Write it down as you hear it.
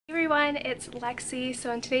everyone, it's Lexi.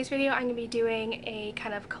 So in today's video I'm going to be doing a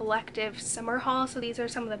kind of collective summer haul. So these are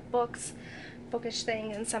some of the bookish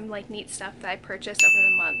things and some like neat stuff that I purchased over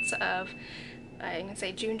the months of I'm going to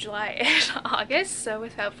say June, July, and August. So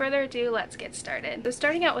without further ado, let's get started. So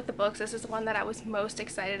starting out with the books, this is the one that I was most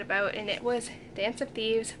excited about, and it was Dance of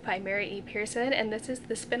Thieves by Mary E. Pearson, and this is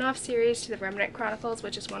the spin-off series to the Remnant Chronicles,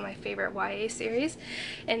 which is one of my favorite YA series.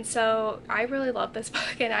 And so I really love this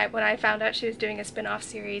book, and when I found out she was doing a spin-off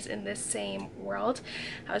series in this same world,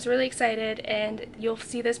 I was really excited, and you'll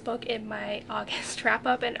see this book in my August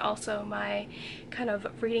wrap-up and also my kind of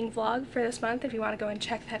reading vlog for this month if you want to go and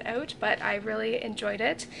check that out. But I really enjoyed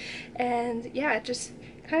it, and yeah, it just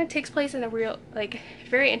kind of takes place in a real, like,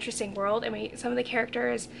 very interesting world. I mean, some of the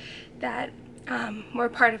characters that were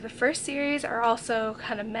part of the first series are also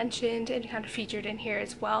kind of mentioned and kind of featured in here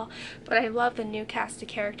as well, but I love the new cast of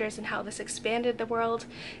characters and how this expanded the world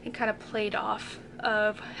and kind of played off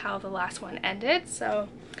of how the last one ended. So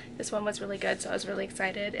this one was really good, so I was really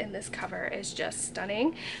excited, and this cover is just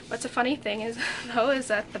stunning. What's a funny thing is though is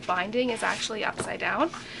that the binding is actually upside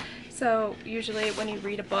down. So usually when you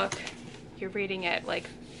read a book, you're reading it like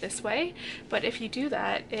this way, but if you do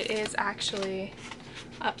that, it is actually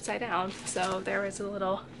upside down. So there was a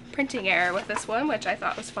little printing error with this one, which I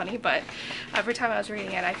thought was funny, but every time I was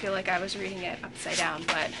reading it, I feel like I was reading it upside down.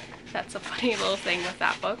 But that's a funny little thing with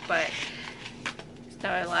that book, but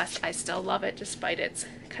nevertheless, I still love it despite its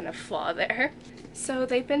kind of flaw there. So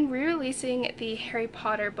they've been re-releasing the Harry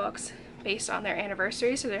Potter books based on their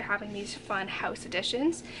anniversary, so they're having these fun house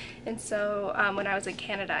editions. And so when I was in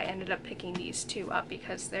Canada, I ended up picking these two up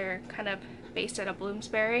because they're kind of based out of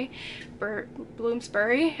Bloomsbury,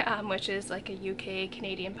 which is like a UK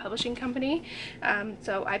Canadian publishing company.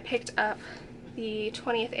 So I picked up the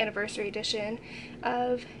 20th anniversary edition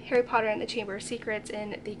of Harry Potter and the Chamber of Secrets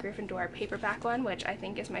in the Gryffindor paperback one, which I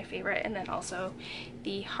think is my favorite, and then also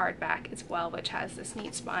the hardback as well, which has this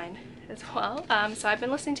neat spine as well. So I've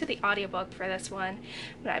been listening to the audiobook for this one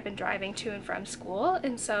when I've been driving to and from school,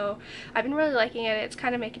 and so I've been really liking it. It's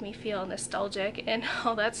kind of making me feel nostalgic and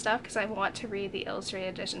all that stuff because I want to read the illustrated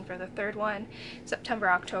edition for the third one September,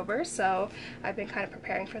 October, so I've been kind of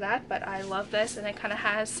preparing for that. But I love this, and it kind of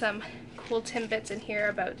has some cool tidbits in here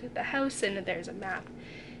about the house, and there's a map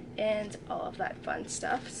and all of that fun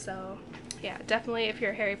stuff. So yeah, definitely if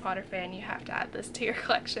you're a Harry Potter fan, you have to add this to your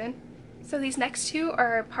collection. So these next two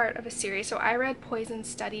are part of a series. So I read Poison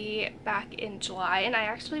Study back in July, and I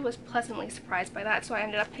actually was pleasantly surprised by that. So I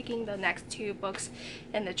ended up picking the next two books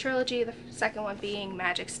in the trilogy, the second one being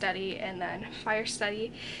Magic Study and then Fire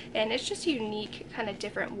Study. And it's just a unique, kind of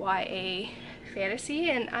different YA fantasy,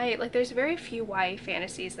 and there's very few YA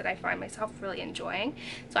fantasies that I find myself really enjoying.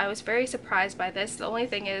 So I was very surprised by this. The only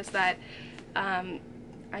thing is that I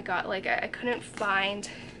couldn't find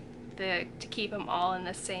to keep them all in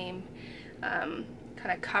the same kind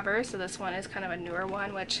of cover, so this one is kind of a newer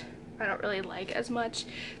one, which I don't really like as much,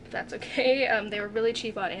 but that's okay. They were really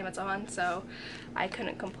cheap on Amazon, so I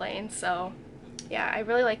couldn't complain. So yeah, I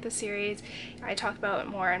really like the series. I talked about it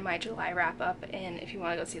more in my July wrap-up, and if you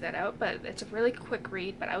want to go see that out, but it's a really quick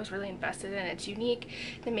read, but I was really invested in it. It's unique.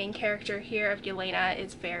 The main character here of Yelena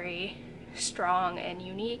is very strong and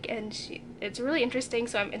unique, and it's really interesting,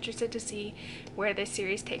 so I'm interested to see where this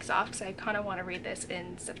series takes off because I kind of want to read this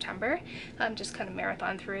in September, just kind of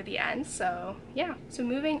marathon through the end. So yeah, so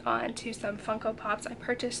moving on to some Funko Pops. I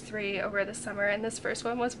purchased 3 over the summer, and this first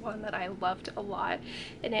one was one that I loved a lot,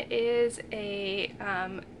 and it is a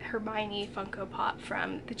Hermione Funko Pop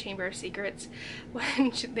from the Chamber of Secrets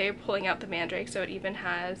when they're pulling out the Mandrake. So it even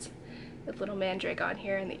has the little Mandrake on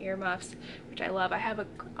here and the earmuffs, which I love. I have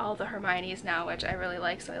all the Hermiones now, which I really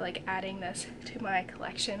like, so I like adding this to my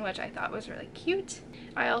collection, which I thought was really cute.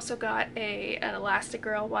 I also got an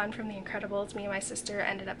Elastigirl one from The Incredibles. Me and my sister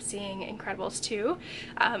ended up seeing Incredibles 2,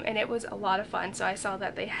 and it was a lot of fun. So I saw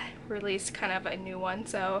that they released kind of a new one,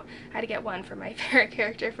 so I had to get one for my favorite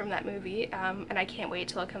character from that movie, and I can't wait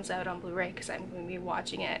till it comes out on Blu-ray because I'm going to be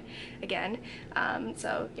watching it again.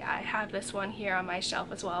 So yeah, I have this one here on my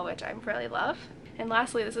shelf as well, which I really love. And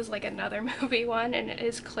lastly, this is like another movie one, and it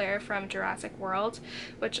is Claire from Jurassic World,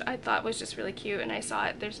 which I thought was just really cute, and I saw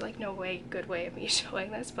it. There's like no good way of me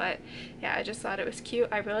showing this, but yeah, I just thought it was cute.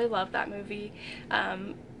 I really loved that movie.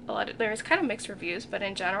 There's kind of mixed reviews, but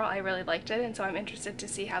in general I really liked it, and so I'm interested to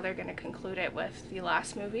see how they're going to conclude it with the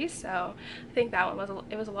last movie. So I think that one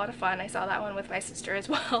was a lot of fun. I saw that one with my sister as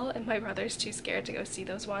well, and my brother's too scared to go see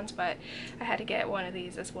those ones, but I had to get one of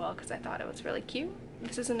these as well because I thought it was really cute.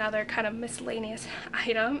 this is another kind of miscellaneous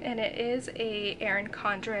item, and it is a Erin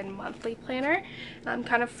Condren monthly planner. I'm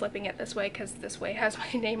kind of flipping it this way because this way has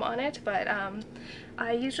my name on it, but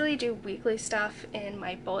I usually do weekly stuff in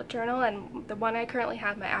my bullet journal, and the one I currently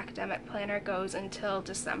have, my academic planner, goes until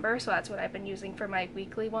December, so that's what I've been using for my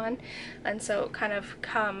weekly one. And so kind of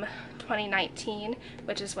come 2019,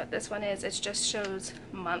 which is what this one is, it just shows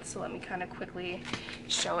months, so let me kind of quickly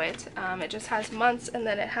show it. It just has months, and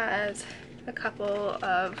then it has a couple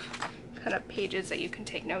of kind of pages that you can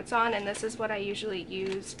take notes on, and this is what I usually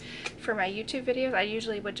use for my YouTube videos. I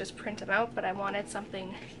usually would just print them out, but I wanted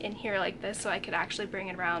something in here like this so I could actually bring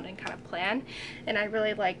it around and kind of plan, and I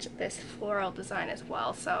really liked this floral design as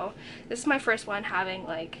well. So this is my first one having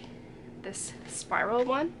like this spiral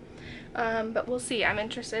one, but we'll see. I'm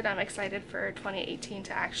interested, I'm excited for 2018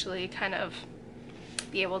 to actually kind of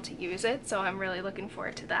be able to use it, so I'm really looking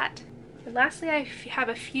forward to that. And lastly, I have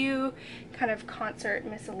a few kind of concert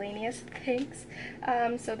miscellaneous things.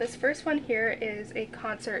 So this first one here is a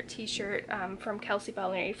concert t-shirt from Kelsey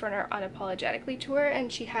Ballerini for her Unapologetically tour,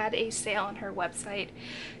 and she had a sale on her website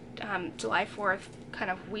July 4th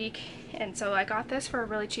kind of week, and so I got this for a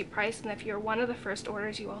really cheap price, and if you're one of the first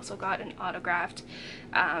orders, you also got an autographed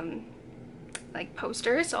like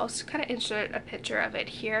poster. So I'll just kind of insert a picture of it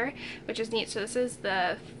here, which is neat. So this is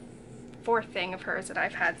the fourth thing of hers that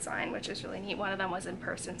I've had signed, which is really neat. One of them was in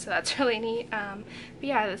person, so that's really neat. But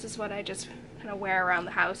yeah, this is what I just kind of wear around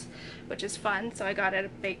the house, which is fun. So I got it a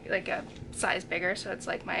big, like a size bigger, so it's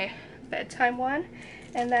like my bedtime one.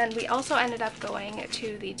 And then we also ended up going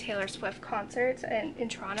to the Taylor Swift concert in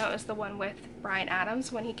Toronto. It was the one with Bryan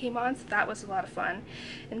Adams when he came on, so that was a lot of fun.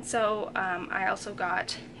 And so I also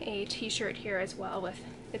got a t-shirt here as well with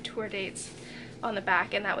the tour dates on the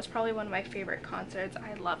back, and that was probably one of my favorite concerts.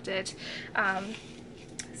 I loved it.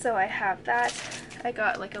 So I have that. I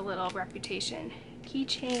got like a little Reputation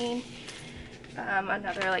keychain,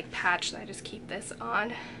 another like patch that I just keep this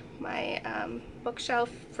on my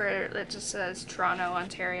bookshelf for, it just says Toronto,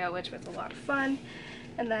 Ontario, which was a lot of fun.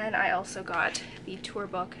 And then I also got the tour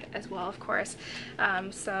book as well, of course.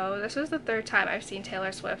 So this was the third time I've seen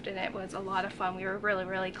Taylor Swift, and it was a lot of fun. We were really,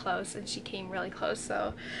 really close, and she came really close.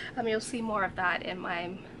 So you'll see more of that in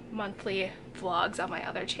my monthly vlogs on my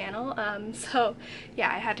other channel. So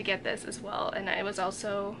yeah, I had to get this as well. And it was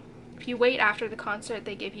also, if you wait after the concert,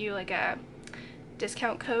 they give you like a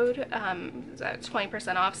discount code,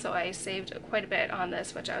 20% off, so I saved quite a bit on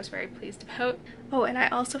this, which I was very pleased about. Oh, and I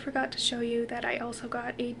also forgot to show you that I also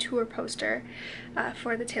got a tour poster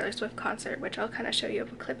for the Taylor Swift concert, which I'll kind of show you a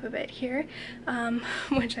clip of it here,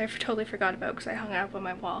 which I totally forgot about because I hung it up on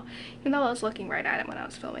my wall, even though I was looking right at it when I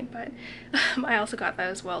was filming. But I also got that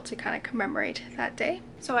as well to kind of commemorate that day.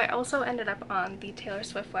 So I also ended up on the Taylor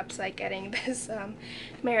Swift website getting this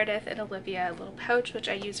Meredith and Olivia little pouch, which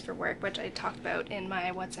I use for work, which I talked about in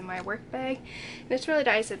my What's in My Work bag. And it's really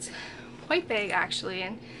nice. It's quite big actually,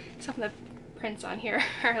 and some of the prints on here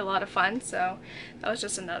are a lot of fun, so that was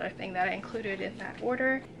just another thing that I included in that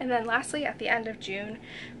order. And then lastly, at the end of June,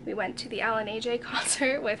 we went to the Alan AJ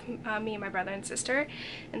concert with me and my brother and sister,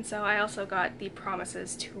 and so I also got the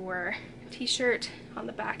Promises Tour t-shirt on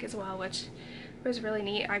the back as well, which was really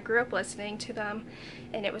neat. I grew up listening to them,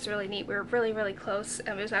 and it was really neat. We were really, really close,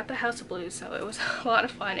 and it was at the House of Blues, so it was a lot of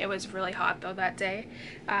fun. It was really hot though that day,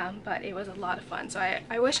 but it was a lot of fun. So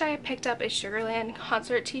I wish I had picked up a Sugarland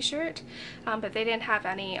concert t-shirt, but they didn't have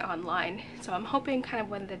any online, so I'm hoping kind of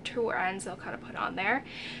when the tour ends they'll kind of put on there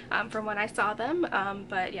from when I saw them.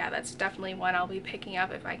 But yeah, that's definitely one I'll be picking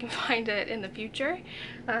up if I can find it in the future.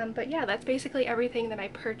 But yeah, that's basically everything that I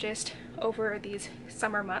purchased over these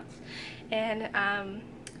summer months. And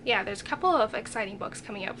yeah, there's a couple of exciting books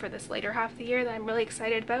coming out for this later half of the year that I'm really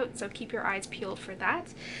excited about, so keep your eyes peeled for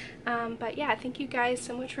that. But yeah, thank you guys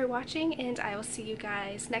so much for watching, and I will see you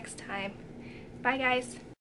guys next time. Bye guys!